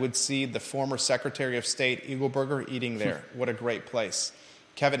 and I would see the former Secretary of State, Eagleburger, eating there. What a great place.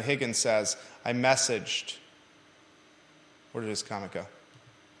 Kevin Higgins says, I messaged. Where did his comment go?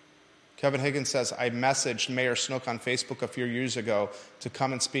 Kevin Higgins says, I messaged Mayor Snook on Facebook a few years ago to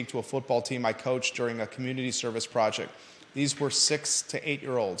come and speak to a football team I coached during a community service project. These were 6 to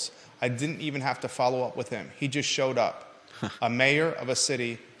 8-year-olds. I didn't even have to follow up with him. He just showed up. A mayor of a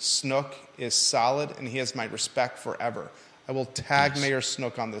city, Snook is solid, and he has my respect forever. I will tag Mayor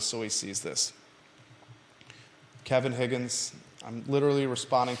Snook on this so he sees this. Kevin Higgins, I'm literally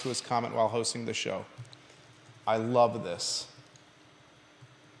responding to his comment while hosting the show. I love this.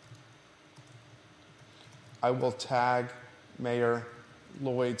 I will tag Mayor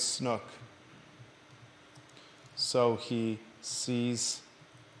Lloyd Snook so he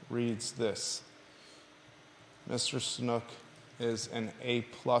reads this. Mr. Snook is an A++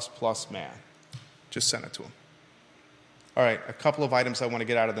 man. Just send it to him. All right, a couple of items I want to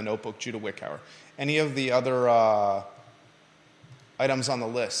get out of the notebook, Judah Wickhauer. Any of the other items on the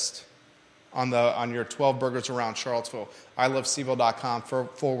list on your 12 burgers around Charlottesville, ilovecville.com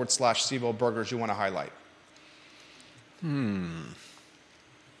 /CVille burgers you want to highlight?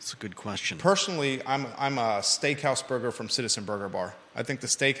 That's a good question. Personally, I'm a steakhouse burger from Citizen Burger Bar. I think the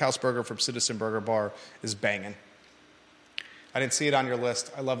steakhouse burger from Citizen Burger Bar is banging. I didn't see it on your list.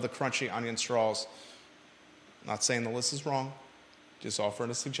 I love the crunchy onion straws. Not saying the list is wrong, just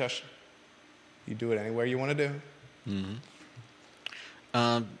offering a suggestion. You do it anywhere you want to do.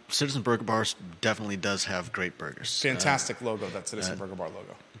 Mm-hmm. Citizen Burger Bar definitely does have great burgers. Fantastic logo, that Citizen Burger Bar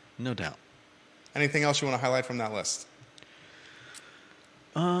logo. No doubt. Anything else you want to highlight from that list?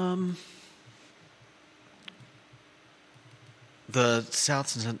 The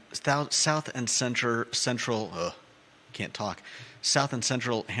South and Central South and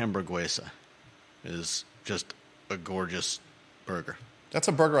Central Hamburguesa is just a gorgeous burger. That's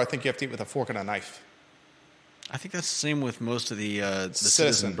a burger I think you have to eat with a fork and a knife. I think that's the same with most of the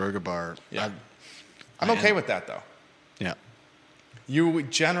Citizen Burger Bar. Yeah. I'm okay with that though. Yeah. You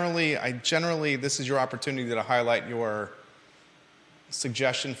generally, this is your opportunity to highlight your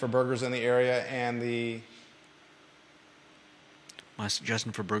suggestion for burgers in the area and my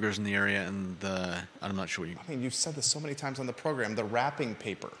suggestion for burgers in the area and I'm not sure. I mean, you've said this so many times on the program, the wrapping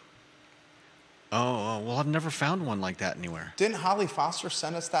paper. Oh, well, I've never found one like that anywhere. Didn't Holly Foster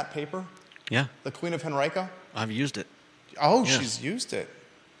send us that paper? Yeah. The Queen of Henrico? I've used it. Oh, yeah. She's used it.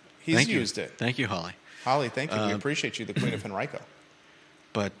 He's used it. Thank you, Holly. Holly, thank you. We appreciate you, the Queen of Henrico.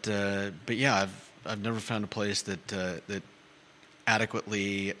 But yeah, I've never found a place that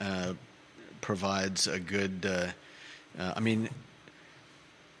adequately provides a good. I mean,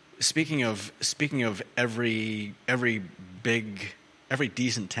 speaking of every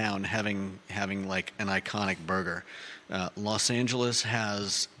decent town having like an iconic burger, Los Angeles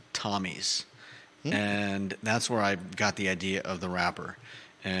has Tommy's, and that's where I got the idea of the wrapper.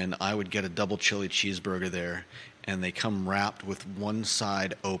 And I would get a double chili cheeseburger there, and they come wrapped with one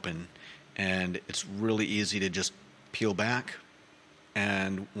side open, and it's really easy to just peel back.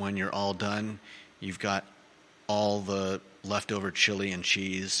 And when you're all done, you've got all the leftover chili and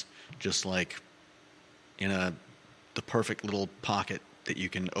cheese just like in the perfect little pocket that you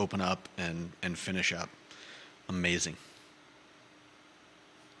can open up and finish up. Amazing.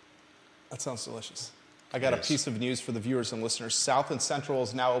 That sounds delicious. I got a piece of news for the viewers and listeners. South and Central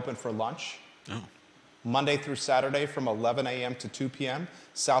is now open for lunch. Oh. Monday through Saturday from 11 a.m. to 2 p.m.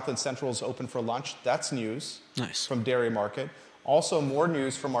 South and Central is open for lunch. That's news. Nice. From Dairy Market. Also, more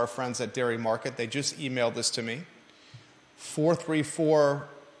news from our friends at Dairy Market. They just emailed this to me. 434th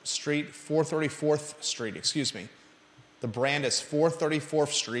Street, excuse me. The brand is 434th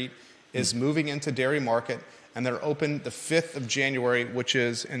Street, is moving into Dairy Market, and they're open the 5th of January, which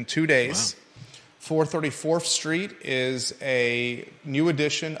is in 2 days. Wow. 434th Street is a new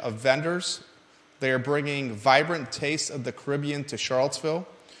addition of vendors. They are bringing vibrant tastes of the Caribbean to Charlottesville.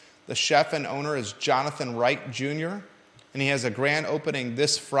 The chef and owner is Jonathan Wright Jr., and he has a grand opening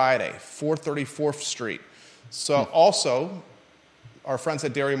this Friday, 434th Street. So also, our friends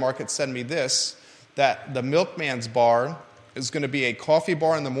at Dairy Market send me this, that the Milkman's Bar is going to be a coffee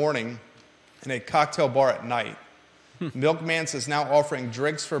bar in the morning and a cocktail bar at night. Milkman's is now offering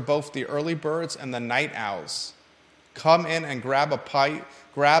drinks for both the early birds and the night owls. Come in and grab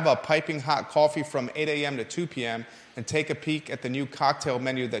a piping hot coffee from 8 a.m. to 2 p.m. and take a peek at the new cocktail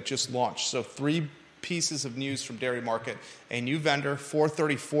menu that just launched. So 3 pieces of news from Dairy Market. A new vendor,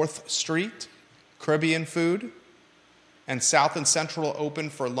 434th Street, Caribbean food, and South and Central open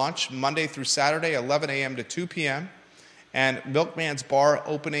for lunch Monday through Saturday, 11 a.m. to 2 p.m. And Milkman's Bar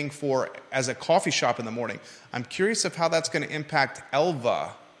opening as a coffee shop in the morning. I'm curious of how that's going to impact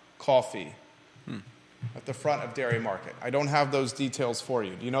Elva Coffee at the front of Dairy Market. I don't have those details for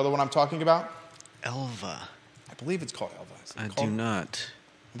you. Do you know the one I'm talking about? Elva. I believe it's called Elva. I do not.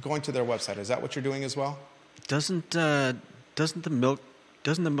 I'm going to their website. Is that what you're doing as well? Doesn't the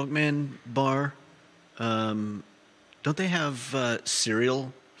Milkman Bar, don't they have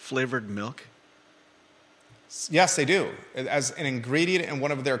cereal flavored milk? Yes, they do, as an ingredient in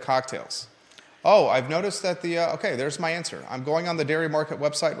one of their cocktails. Oh, I've noticed that okay, there's my answer. I'm going on the Dairy Market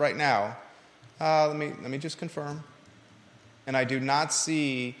website right now. Let me just confirm. And I do not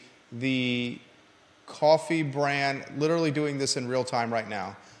see the coffee brand, literally doing this in real time right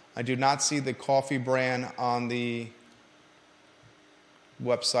now. I do not see the coffee brand on the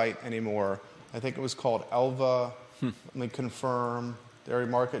website anymore. I think it was called Elva. Let me confirm. Dairy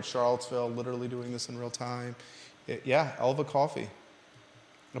Market, Charlottesville, literally doing this in real time. Elva Coffee,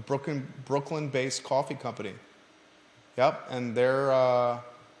 a Brooklyn-based coffee company. Yep, and their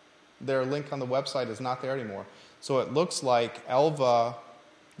link on the website is not there anymore. So it looks like Elva,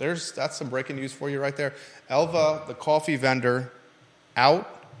 that's some breaking news for you right there. Elva, the coffee vendor,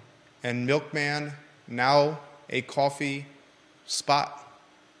 out, and Milkman, now a coffee spot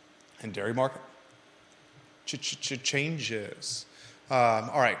in Dairy Market. Changes.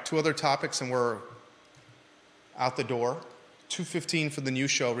 All right, 2 other topics, and we're out the door. 2:15 for the new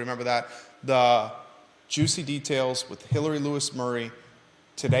show. Remember that. The Juicy Details with Hillary Lewis Murray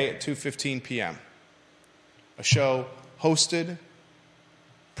today at 2:15 p.m. A show hosted,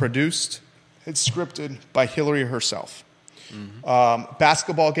 produced, and scripted by Hillary herself.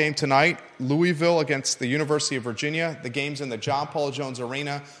 Basketball game tonight, Louisville against the University of Virginia. The game's in the John Paul Jones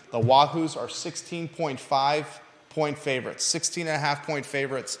Arena. The Wahoos are 16.5-point favorites, 16.5-point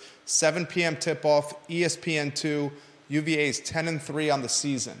favorites, 7 p.m. tip-off, ESPN2. UVA is 10-3 on the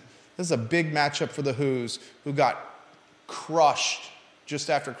season. This is a big matchup for the Hoos, who got crushed just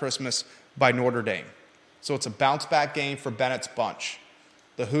after Christmas by Notre Dame. So it's a bounce-back game for Bennett's bunch.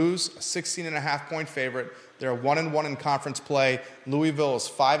 The Hoos, a 16.5-point favorite. They're 1-1 in conference play. Louisville is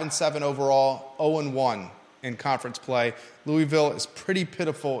 5-7 overall, 0-1 in conference play. Louisville is pretty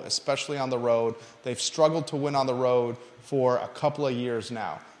pitiful, especially on the road. They've struggled to win on the road for a couple of years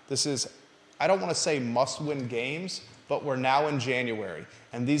now. This is, I don't want to say must-win games, but we're now in January,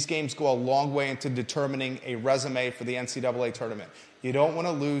 and these games go a long way into determining a resume for the NCAA tournament. You don't want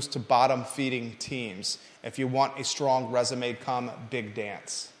to lose to bottom-feeding teams if you want a strong resume come Big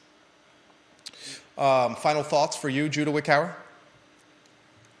Dance. Final thoughts for you, Judah Wickhauer?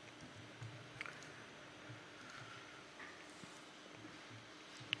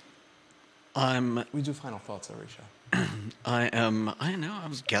 We do final thoughts every show. I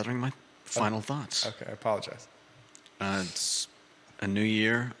was gathering my final thoughts. Okay, I apologize. It's a new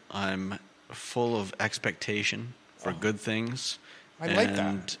year. I'm full of expectation for good things. I like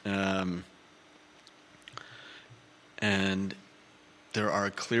that. And there are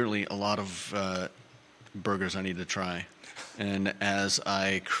clearly a lot of burgers I need to try. And as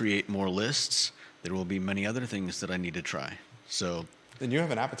I create more lists, there will be many other things that I need to try. So then you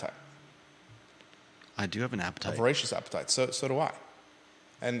have an appetite. I do have an appetite. A voracious appetite. So do I.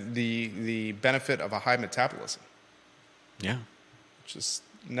 And the benefit of a high metabolism. Yeah. Just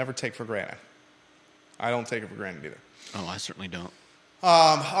never take for granted. I don't take it for granted either. Oh, I certainly don't.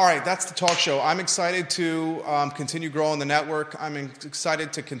 All right, that's the talk show. I'm excited to continue growing the network. I'm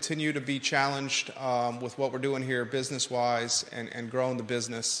excited to continue to be challenged with what we're doing here business-wise and growing the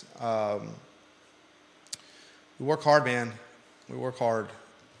business. We work hard, man. We work hard.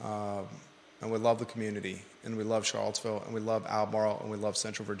 And we love the community. And we love Charlottesville. And we love Albemarle. And we love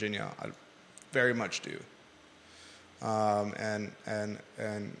Central Virginia. I very much do. And I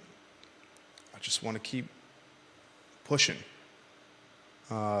just want to keep pushing.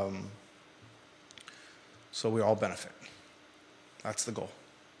 So we all benefit. That's the goal.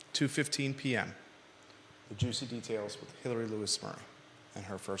 2:15 p.m. The Juicy Details with Hillary Lewis Murray and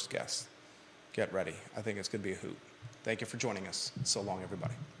her first guest. Get ready. I think it's going to be a hoot. Thank you for joining us. So long,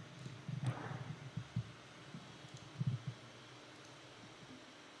 everybody.